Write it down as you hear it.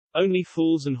Only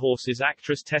Fools and Horses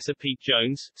actress Tessa Peake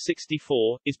Jones,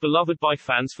 64, is beloved by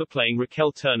fans for playing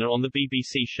Raquel Turner on the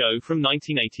BBC show from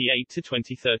 1988 to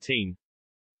 2013.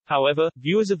 However,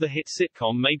 viewers of the hit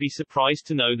sitcom may be surprised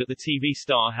to know that the TV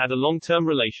star had a long-term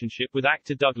relationship with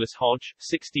actor Douglas Hodge,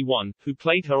 61, who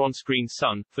played her on-screen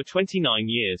son, for 29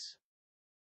 years.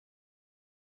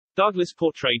 Douglas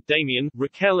portrayed Damien,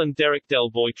 Raquel and Derek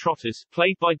Delboy Trotters,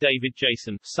 played by David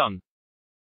Jason, son.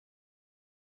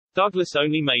 Douglas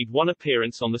only made one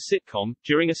appearance on the sitcom,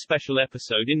 during a special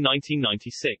episode in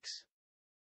 1996.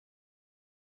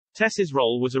 Tess's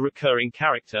role was a recurring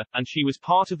character, and she was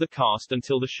part of the cast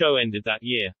until the show ended that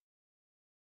year.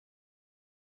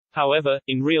 However,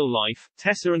 in real life,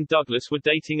 Tessa and Douglas were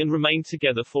dating and remained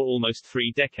together for almost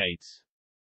 3 decades.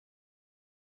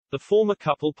 The former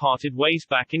couple parted ways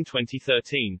back in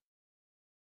 2013.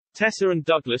 Tessa and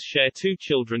Douglas share 2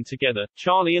 children together,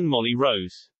 Charlie and Molly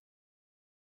Rose.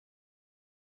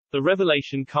 The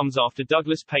revelation comes after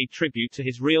Douglas paid tribute to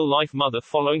his real-life mother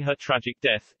following her tragic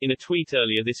death, in a tweet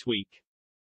earlier this week.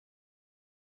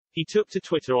 He took to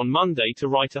Twitter on Monday to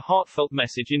write a heartfelt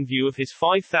message in view of his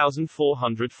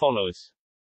 5,400 followers.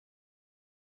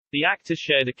 The actor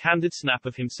shared a candid snap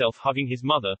of himself hugging his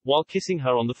mother, while kissing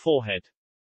her on the forehead.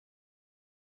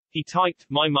 He typed,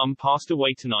 "My mum passed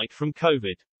away tonight from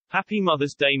COVID. Happy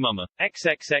Mother's Day Mama.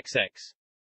 XXXX."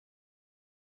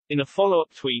 In a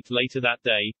follow-up tweet later that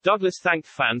day, Douglas thanked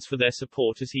fans for their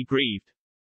support as he grieved.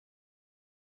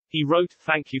 He wrote,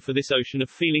 "Thank you for this ocean of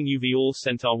feeling you've all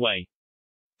sent our way.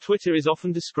 Twitter is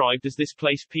often described as this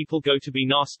place people go to be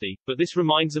nasty, but this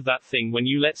reminds of that thing when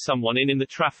you let someone in the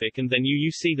traffic and then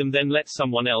you see them then let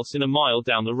someone else in a mile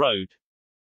down the road."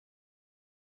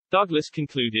 Douglas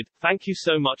concluded, "Thank you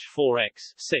so much for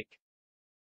sick."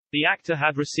 The actor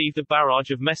had received a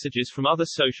barrage of messages from other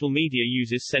social media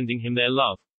users sending him their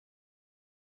love.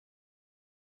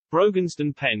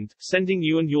 Brogensden penned, "Sending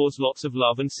you and yours lots of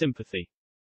love and sympathy.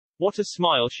 What a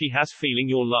smile she has feeling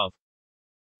your love.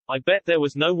 I bet there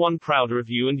was no one prouder of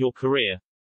you and your career.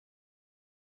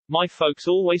 My folks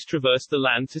always traversed the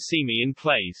land to see me in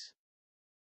plays.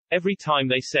 Every time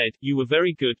they said, you were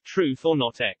very good, truth or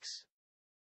not X."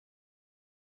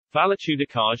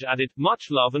 Valatudicage added,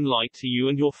 "Much love and light to you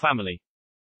and your family.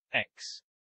 X."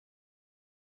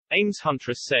 Ames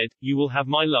Huntress said, "You will have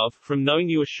my love, from knowing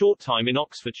you a short time in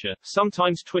Oxfordshire.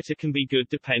 Sometimes Twitter can be good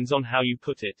depends on how you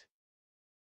put it.